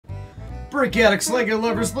Brick addicts, Lego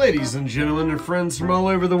lovers, ladies and gentlemen, and friends from all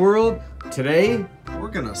over the world. Today, we're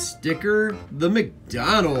gonna sticker the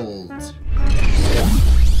McDonald's.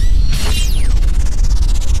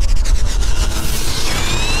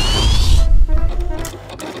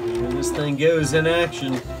 And this thing goes in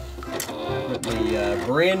action. Put the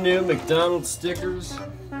brand new McDonald's stickers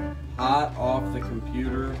hot off the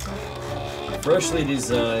computer. Freshly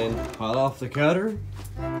designed, hot off the cutter.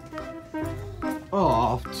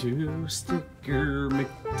 Off to sticker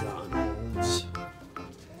McDonald's.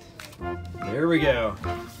 There we go.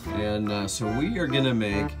 And so we are gonna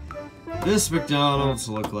make this McDonald's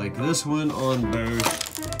look like this one on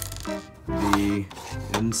both the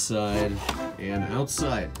inside and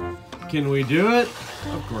outside. Can we do it?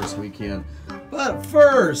 Of course we can. But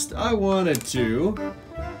first, I wanted to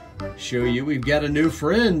show you we've got a new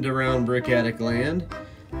friend around Brick Addict Land.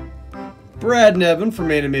 Brad Nevin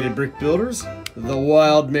from Animated Brick Builders. The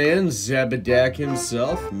wild man, Zabadak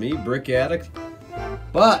himself, me, Brick Addict.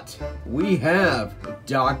 But we have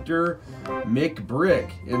Dr. McBrick.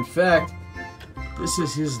 In fact, this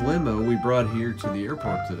is his limo we brought here to the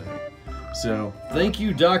airport today. So thank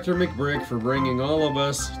you, Dr. McBrick, for bringing all of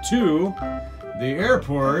us to the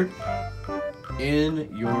airport in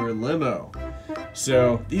your limo.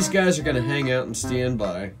 So these guys are gonna hang out and stand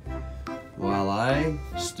by while I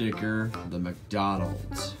sticker the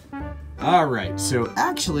McDonald's. Alright, so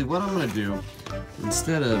actually what I'm going to do,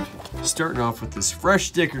 instead of starting off with this fresh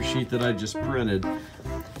sticker sheet that I just printed,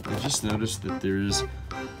 I just noticed that there's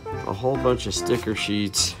a whole bunch of sticker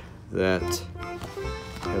sheets that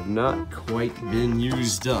have not quite been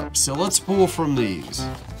used up. So let's pull from these.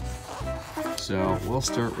 So we'll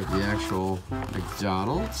start with the actual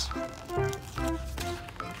McDonald's.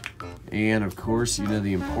 And of course, you know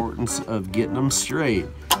the importance of getting them straight.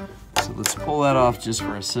 So let's pull that off just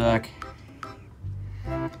for a sec.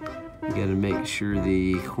 You gotta make sure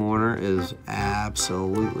the corner is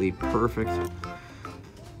absolutely perfect.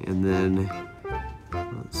 And then,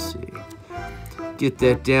 let's see, get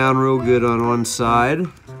that down real good on one side.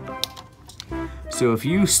 So if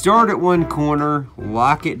you start at one corner,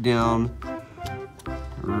 lock it down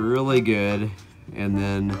really good, and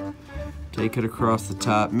then take it across the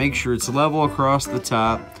top. Make sure it's level across the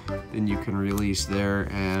top, then you can release there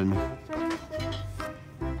and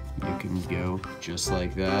you can go just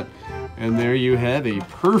like that. And there you have a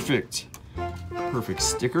perfect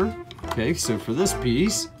sticker. Okay, so for this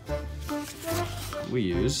piece, we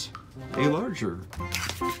use a larger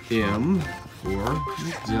M for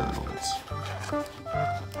McDonald's.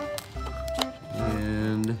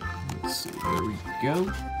 And let's see, there we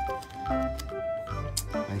go.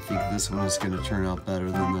 I think this one is going to turn out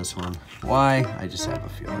better than this one. Why? I just have a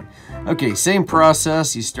feeling. Okay, same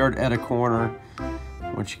process. You start at a corner.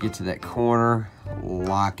 Once you get to that corner,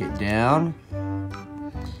 lock it down.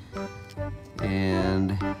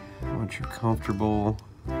 And once you're comfortable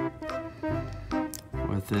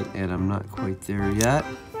with it, and I'm not quite there yet,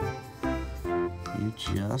 you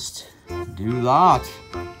just do that.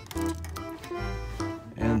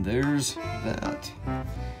 And there's that.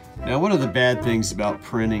 Now, one of the bad things about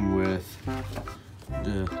printing with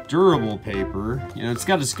the durable paper, you know, it's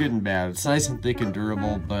got its good and bad. It's nice and thick and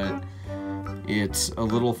durable, but it's a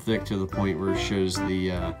little thick to the point where it shows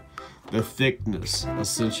the thickness,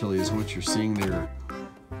 essentially, is what you're seeing there,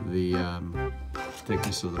 the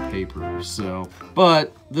thickness of the paper. So,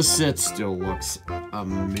 but the set still looks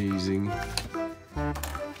amazing.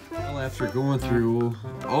 Well, after going through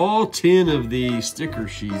all 10 of the sticker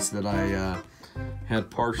sheets that I had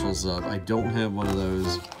partials of, I don't have one of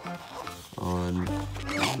those on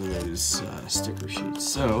one of those sticker sheets,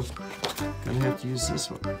 so gonna have to use this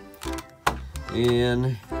one.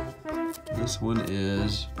 And this one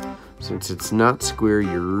is, since it's not square,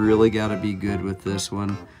 you really got to be good with this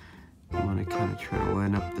one. You want to kind of try to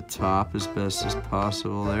line up the top as best as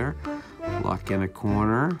possible there. Lock in a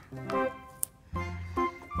corner.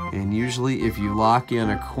 And usually if you lock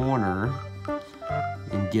in a corner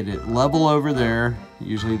and get it level over there,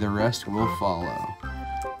 usually the rest will follow.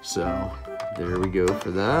 So there we go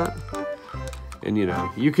for that. And you know,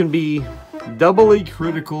 you can be doubly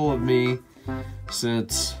critical of me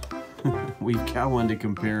since we've got one to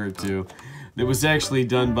compare it to that was actually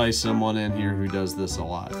done by someone in here who does this a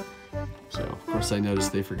lot. So of course I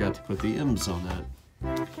noticed they forgot to put the M's on that.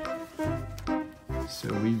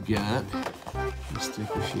 So we've got a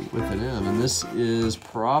sticker sheet with an M, and this is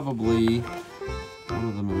probably one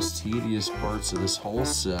of the most tedious parts of this whole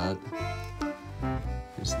set,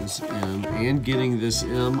 is this M, and getting this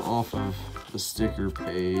M off of the sticker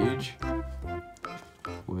page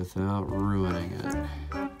without ruining it.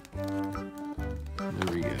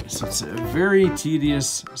 There we go. so it's a very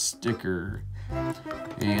tedious sticker.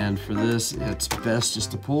 And for this, it's best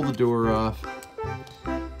just to pull the door off.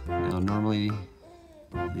 Now, normally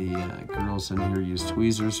the girls in here use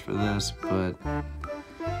tweezers for this, but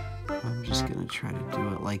I'm just gonna try to do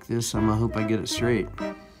it like this. I'm gonna hope I get it straight.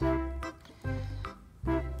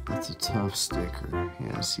 That's a tough sticker.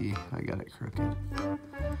 Yeah, see, I got it crooked.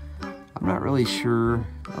 I'm not really sure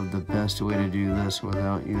of the best way to do this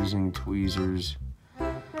without using tweezers,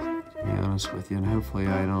 to be honest with you, and hopefully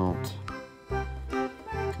I don't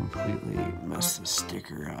completely mess the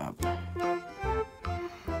sticker up.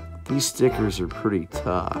 These stickers are pretty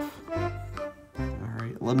tough. All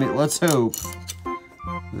right, let's hope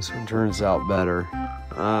this one turns out better.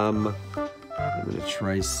 I'm gonna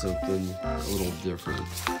try something a little different.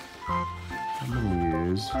 I'm gonna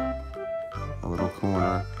use a little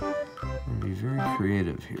corner. I'm gonna be very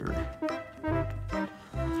creative here.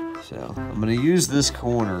 So I'm gonna use this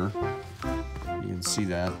corner, you can see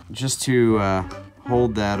that, just to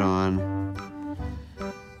hold that on,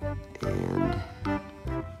 and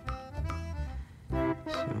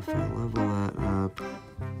so if I level that up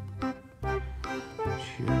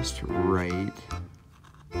just right,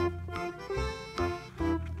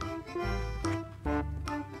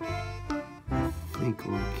 I think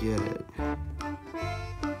we'll get it.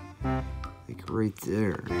 Like right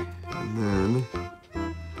there, and then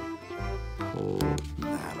pull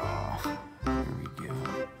that off. There we go.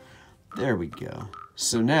 There we go.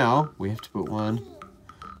 So now we have to put one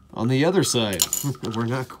on the other side. We're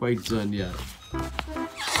not quite done yet.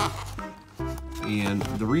 And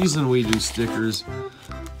the reason we do stickers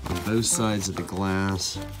on both sides of the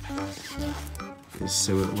glass is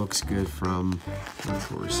so it looks good from, of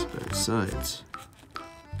course, both sides.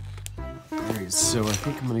 Alright, so I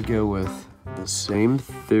think I'm going to go with the same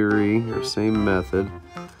theory or same method.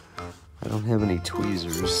 I don't have any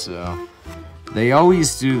tweezers, so they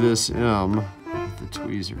always do this with the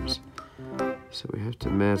tweezers. So we have to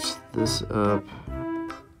match this up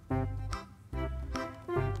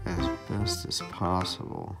as best as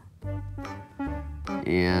possible.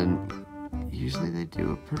 And usually they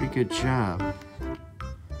do a pretty good job.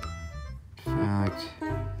 In fact,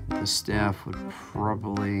 the staff would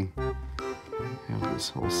probably have this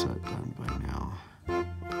whole set done by now.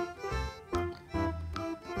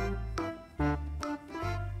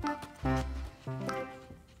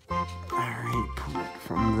 Alright, pull it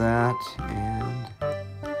from that, and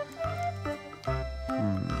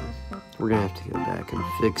we're gonna have to go back and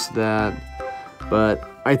fix that, but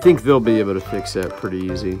I think they'll be able to fix that pretty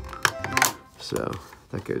easy. So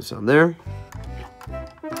that goes on there,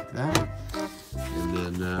 like that,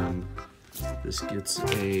 and then this gets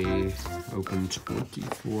a open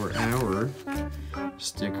 24-hour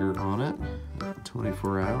sticker on it,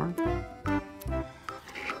 24-hour,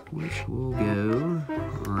 which will go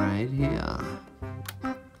right here.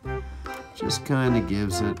 Just kind of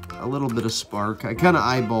gives it a little bit of spark. I kind of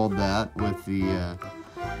eyeballed that with the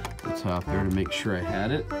top there to make sure I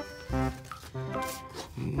had it.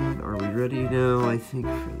 And are we ready now? I think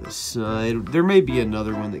for the side. There may be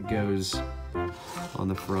another one that goes on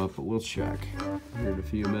the front, but we'll check here in a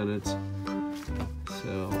few minutes.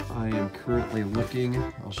 So I am currently looking.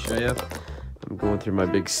 I'll show you. I'm going through my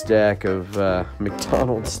big stack of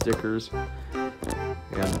McDonald's stickers,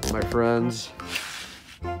 and my friends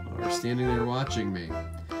are standing there watching me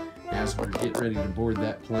as we're getting ready to board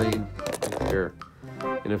that plane here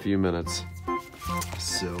in a few minutes.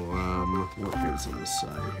 So what goes on the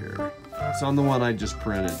side here? It's on the one I just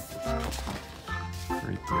printed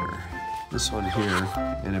right there. This one here,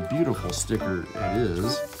 and a beautiful sticker it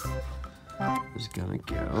is gonna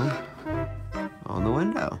go on the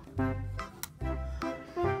window.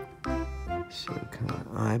 So kind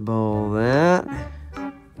of eyeball that.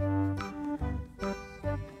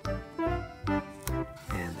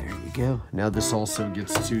 And there you go. Now this also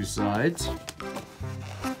gets two sides.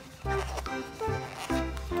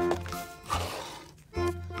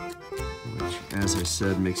 Which, as I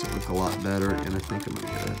said, makes it look a lot better. And I think I'm gonna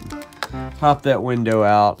go ahead and pop that window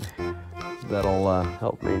out. That'll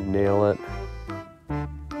help me nail it.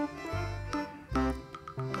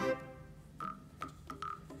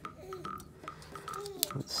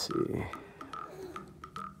 Let's see.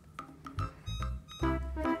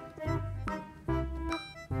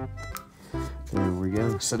 There we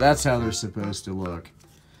go. So that's how they're supposed to look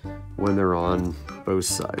when they're on both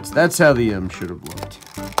sides. That's how the M should have looked.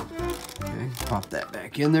 Okay, pop that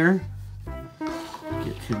back in there.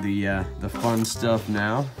 Get to the fun stuff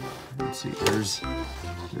now. Let's see, there's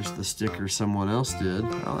the sticker someone else did.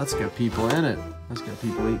 Oh, that's got people in it. That's got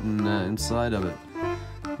people eating inside of it.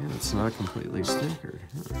 Yeah, it's not completely stickered.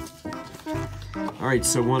 Huh. All right,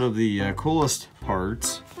 so one of the coolest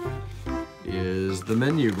parts is the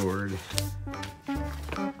menu board.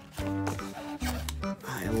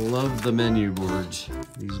 I love the menu boards.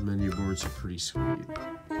 These menu boards are pretty sweet.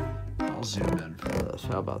 I'll zoom in for this.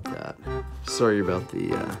 How about that? Sorry about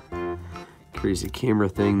the crazy camera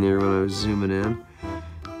thing there when I was zooming in.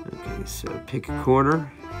 Okay, so pick a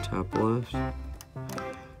corner, top left,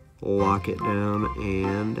 lock it down,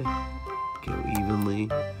 and go evenly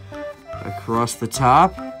across the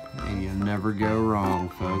top, and you'll never go wrong,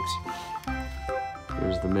 folks.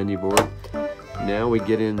 There's the menu board. Now we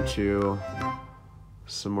get into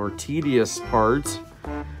some more tedious parts,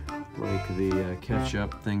 like the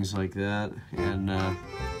ketchup, things like that, and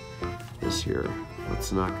this here.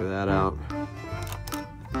 Let's knock that out.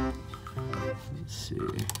 Let's see.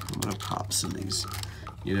 I'm gonna pop some of these.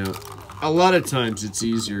 You know, a lot of times it's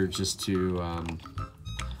easier just to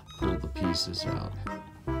pull the pieces out.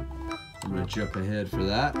 I'm gonna jump ahead for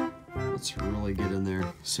that. Let's really get in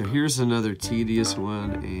there. So here's another tedious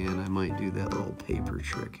one, and I might do that little paper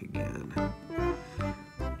trick again.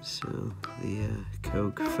 So the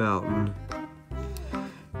Coke fountain.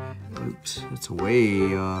 Oops, that's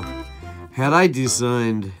way off. Had I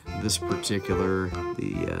designed this particular,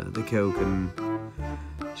 the Coke and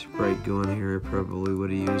Sprite going here, I probably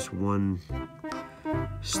would have used one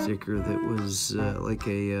sticker that was like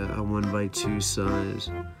a 1x2 size.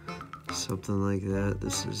 Something like that.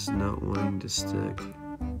 This is not wanting to stick.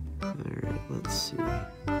 Alright, let's see.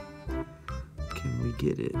 Can we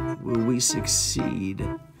get it? Will we succeed?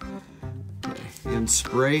 Okay. And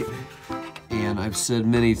Sprite, and I've said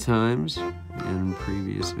many times in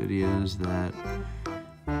previous videos that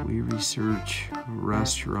we research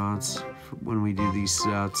restaurants when we do these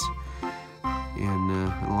sets, and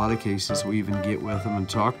in a lot of cases we even get with them and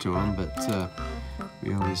talk to them, but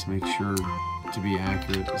we always make sure to be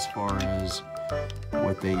accurate as far as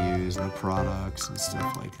what they use and the products and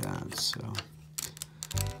stuff like that. So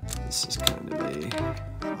this is kind of a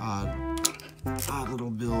odd little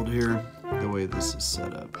build here, the way this is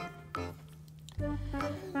set up.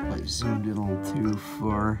 I zoomed in a little too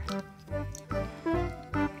far.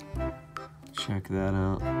 Check that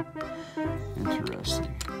out.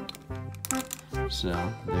 Interesting. So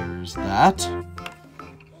there's that.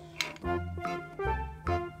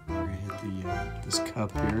 This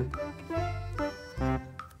cup here,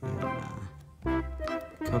 and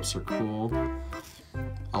cups are cool.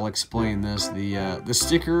 I'll explain this. The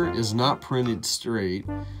sticker is not printed straight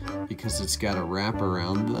because it's got a wrap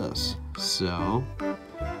around this, so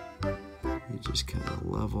you just kind of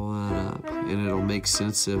level that up, and it'll make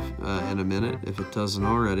sense if in a minute, if it doesn't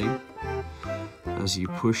already, as you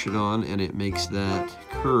push it on and it makes that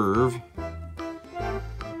curve,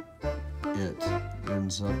 it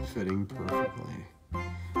ends up fitting perfectly.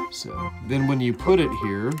 So then when you put it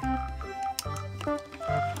here,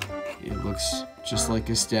 it looks just like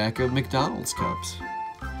a stack of McDonald's cups.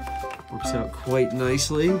 Works out quite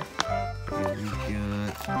nicely. And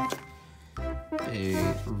we've got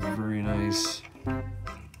a very nice, I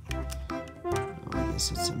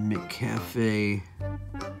guess it's a McCafe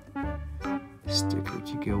sticker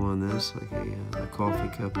to go on this, like a coffee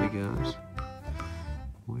cup, I guess,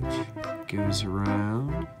 which goes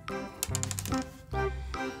around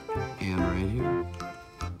and right here.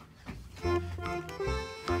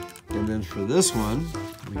 And then for this one,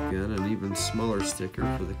 we've got an even smaller sticker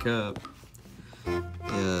for the cup.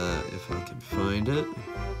 If I can find it.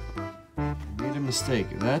 I made a mistake.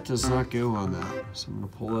 That does not go on that. So I'm going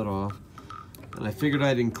to pull it off. And I figured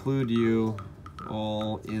I'd include you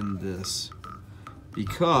all in this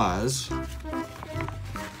because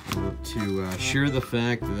I want to share the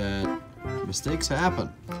fact that mistakes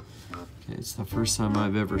happen. Okay, it's the first time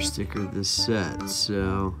I've ever stickered this set,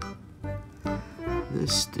 so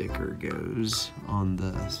this sticker goes on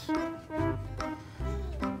this.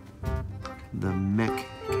 The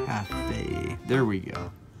McCafe. There we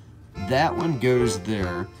go. That one goes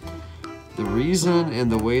there. The reason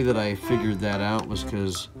and the way that I figured that out was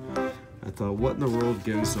because I thought, what in the world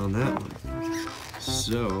goes on that one?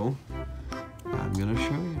 So I'm gonna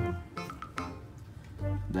show you.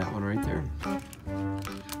 That one right there.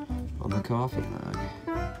 On the coffee mug.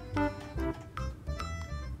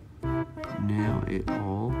 Now it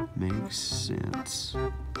all makes sense.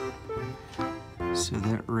 So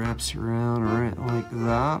that wraps around right like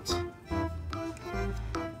that.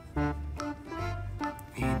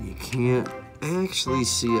 And you can't actually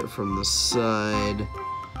see it from the side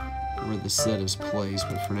where the set is placed,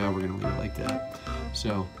 but for now we're gonna leave it like that.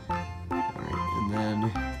 So, alright, and then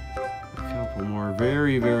a couple more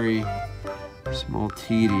very, very Small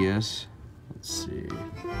tedious. Let's see.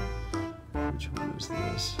 Which one is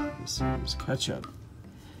this? This is ketchup.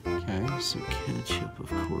 Okay, so ketchup, of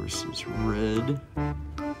course, is red.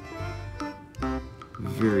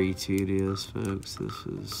 Very tedious, folks. This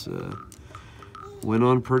is went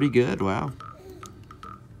on pretty good. Wow.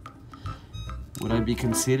 Would I be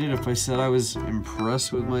conceited if I said I was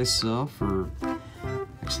impressed with myself for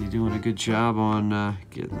actually doing a good job on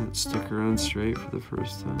getting that sticker on straight for the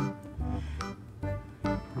first time?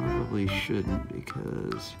 Probably shouldn't,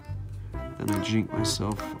 because then I jinx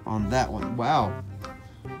myself on that one. Wow.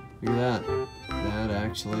 Look at that. That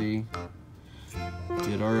actually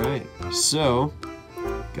did all right. So,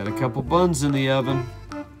 got a couple buns in the oven.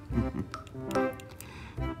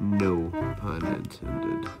 No pun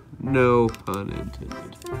intended. No pun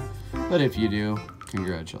intended. But if you do,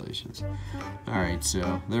 congratulations. Alright,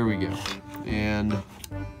 so there we go. And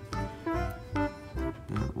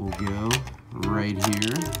that will go right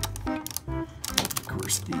here. Of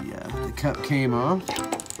course, the cup came off.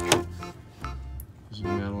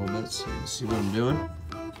 Zoom out a little bit so you can see what I'm doing.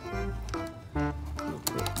 I'll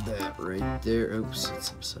put that right there. Oops,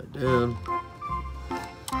 it's upside down.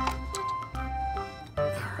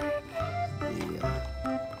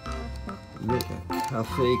 Make a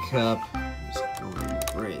cafe cup is going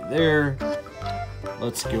right there.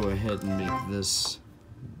 Let's go ahead and make this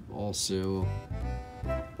also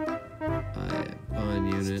a bun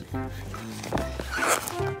unit.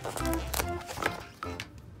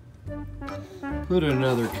 Put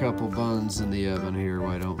another couple buns in the oven here,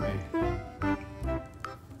 why don't we?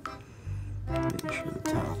 Make sure the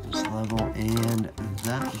top is level, and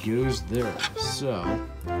that goes there. So,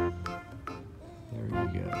 there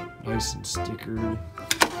we go. Nice and stickered.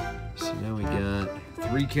 So now we got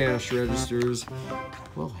 3 cash registers.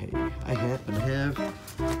 Well, hey, I happen to have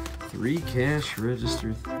 3 cash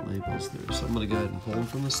register labels there. So I'm going to go ahead and pull them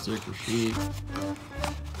from the sticker sheet.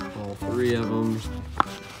 All 3 of them.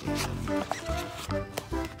 And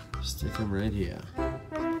stick them right here.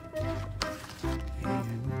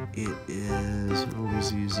 And it is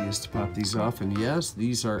always easiest to pop these off. And yes,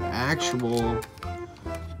 these are actual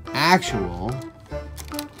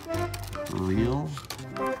real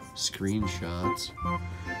screenshots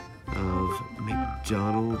of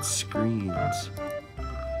McDonald's screens,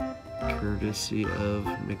 courtesy of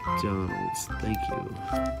McDonald's. Thank you.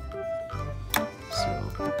 So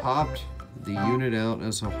I popped the unit out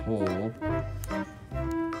as a whole,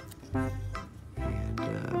 and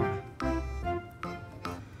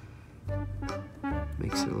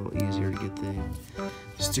makes it a little easier to get the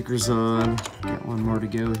stickers on. Got one more to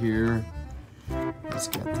go here. It's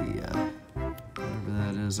got the whatever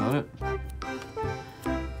that is on it.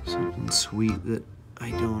 Something sweet that I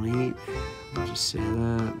don't eat. I'll just say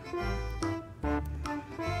that.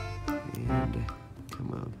 And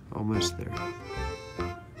come on, almost there.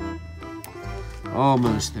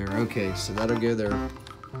 Almost there. Okay, so that'll go there.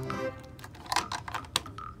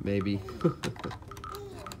 Maybe.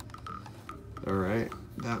 All right,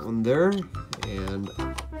 that one there, and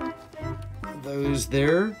those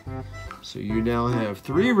there. So you now have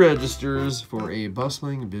 3 registers for a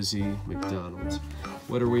bustling, busy McDonald's.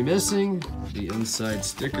 What are we missing? The inside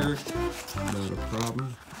sticker. Not a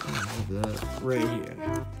problem. I have that right here.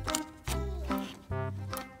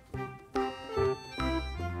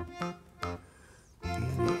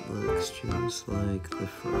 And it looks just like the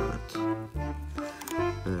front.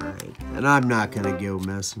 Alright, and I'm not going to go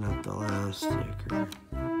messing up the last sticker.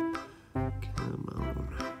 Come on.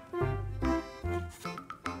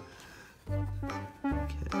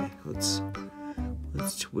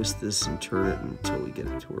 Let's twist this and turn it until we get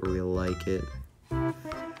it to where we like it.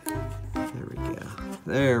 There we go.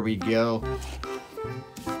 There we go.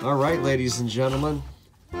 All right, ladies and gentlemen,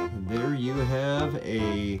 there you have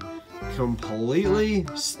a completely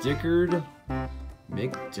stickered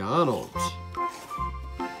McDonald's.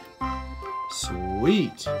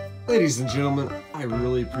 Sweet. Ladies and gentlemen, I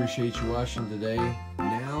really appreciate you watching today.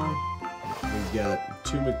 Now, we've got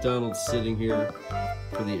 2 McDonald's sitting here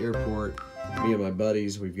for the airport. Me and my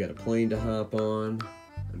buddies, we've got a plane to hop on.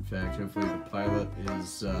 In fact, hopefully the pilot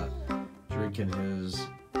is drinking his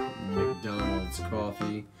McDonald's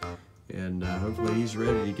coffee, and hopefully he's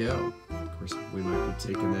ready to go. Of course, we might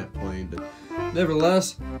be taking that plane, but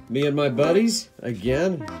nevertheless, me and my buddies,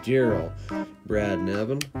 again, Daryl, Brad and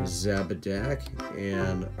Evan, Zabadak,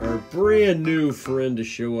 and our brand new friend to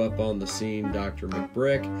show up on the scene, Dr.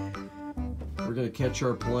 McBrick. We're going to catch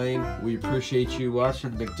our plane. We appreciate you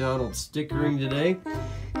watching the McDonald's stickering today.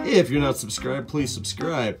 If you're not subscribed, please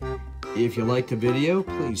subscribe. If you liked the video,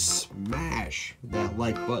 please smash that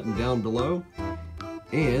like button down below.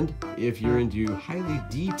 And if you're into highly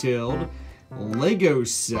detailed Lego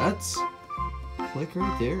sets, click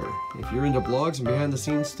right there. If you're into blogs and behind the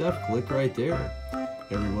scenes stuff, click right there.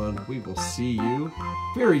 Everyone, we will see you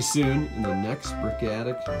very soon in the next Brick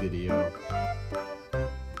Addict video.